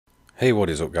Hey,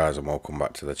 what is up guys, and welcome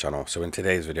back to the channel. So in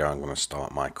today's video I'm going to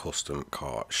start my custom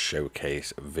car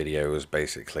showcase videos.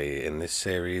 Basically in this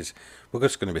series we're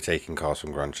just going to be taking cars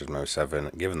from Gran Turismo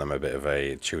 7, giving them a bit of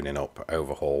a tuning up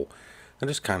overhaul and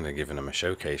just kind of giving them a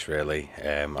showcase really.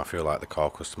 I feel like the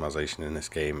car customization in this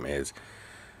game is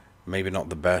maybe not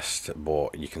the best,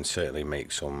 but you can certainly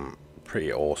make some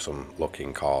pretty awesome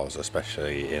looking cars,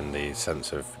 especially in the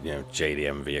sense of,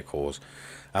 JDM vehicles.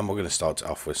 And we're going to start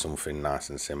off with something nice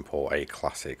and simple, a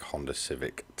classic Honda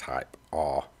Civic Type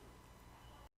R.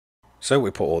 So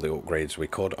we put all the upgrades we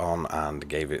could on and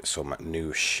gave it some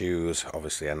new shoes,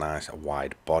 obviously a nice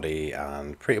wide body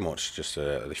and pretty much just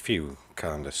a few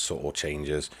kind of subtle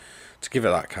changes to give it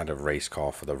that kind of race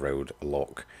car for the road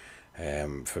look.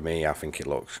 For me, I think it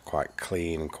looks quite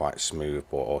clean, quite smooth,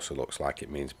 but also looks like it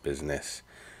means business.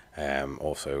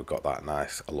 Also got that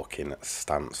nice looking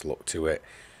stance look to it.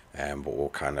 But we'll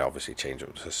kind of obviously change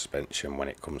up the suspension when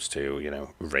it comes to,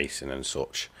 racing and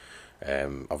such.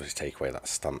 Obviously take away that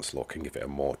stance look and give it a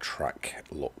more track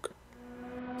look.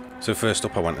 So first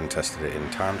up I went and tested it in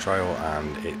time trial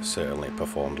and it certainly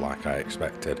performed like I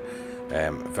expected.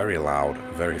 Very loud,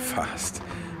 very fast,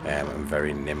 and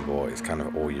very nimble. It's kind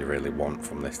of all you really want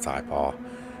from this Type R.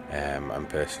 And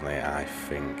personally I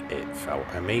think it felt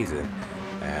amazing.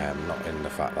 Not in the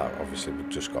fact that obviously we've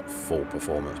just got full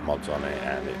performance mods on it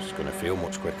and it's going to feel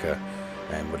much quicker,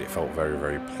 but it felt very,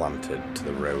 very planted to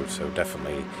the road. So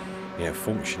definitely,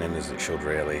 functioning as it should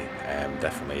really.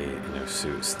 Definitely,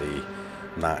 suits the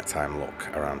nighttime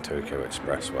look around Tokyo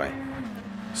Expressway.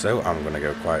 So I'm going to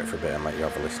go quiet for a bit and let you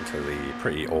have a listen to the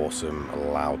pretty awesome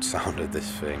loud sound of this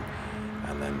thing,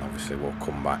 and then obviously we'll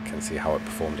come back and see how it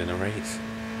performed in a race.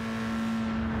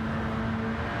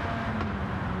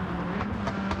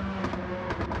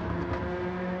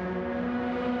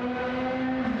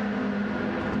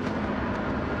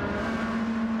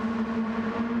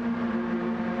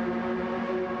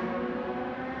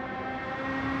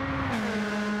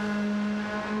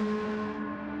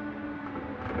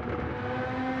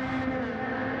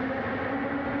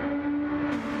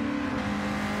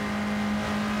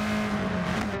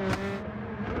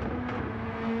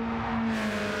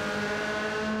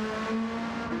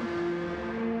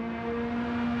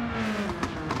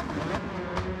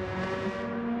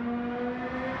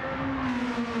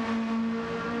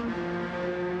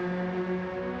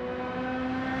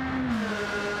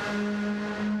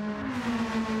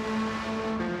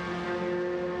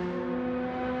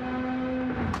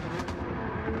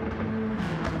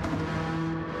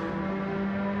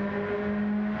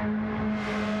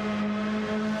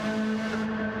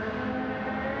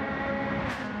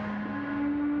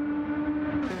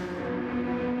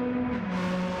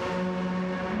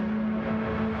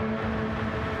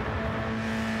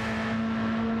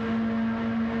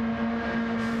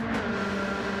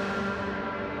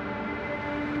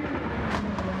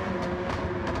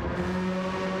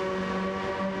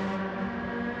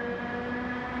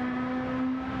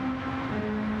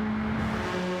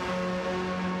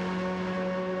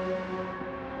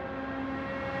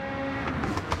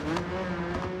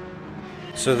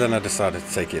 So then I decided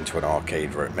to take it into an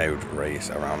arcade mode race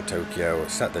around Tokyo,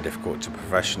 set the difficulty to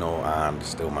professional and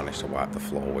still managed to wipe the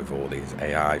floor with all these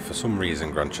AI. For some reason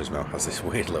Gran Turismo has this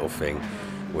weird little thing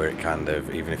where it kind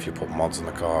of, even if you put mods on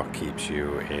the car, keeps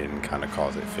you in kind of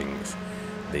cars it thinks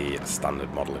the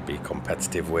standard model would be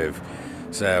competitive with.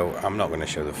 So I'm not going to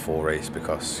show the full race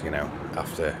because,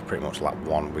 after pretty much lap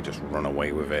 1 we just run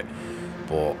away with it.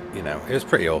 But, it was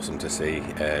pretty awesome to see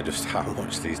just how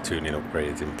much these tuning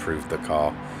upgrades improved the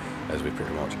car, as we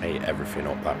pretty much ate everything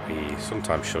up that we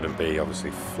sometimes shouldn't be.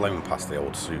 Obviously flown past the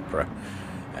old Supra,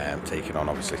 taking on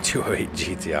obviously 208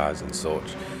 GTIs and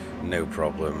such, no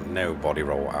problem, no body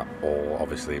roll at all.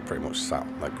 Obviously pretty much sat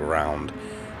on the ground,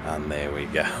 and there we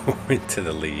go, into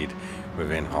the lead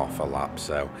within half a lap.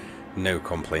 So no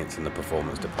complaints in the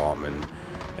performance department.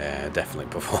 Definitely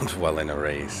performed well in a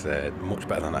race, much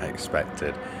better than I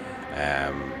expected,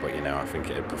 but I think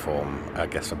it would perform, I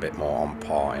guess, a bit more on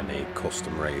par in a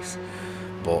custom race.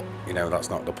 But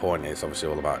that's not the point. It's obviously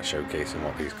all about showcasing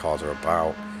what these cars are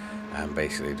about and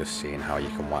basically just seeing how you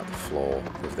can wipe the floor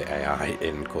with the AI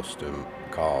in custom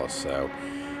cars. So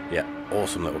yeah,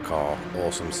 awesome little car,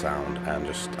 awesome sound, and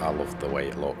just I love the way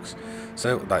it looks.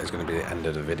 So that is going to be the end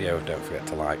of the video. Don't forget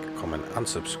to like, comment and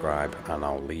subscribe, and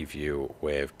I'll leave you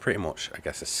with pretty much, I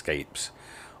guess, escapes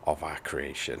of our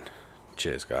creation.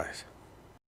 Cheers guys.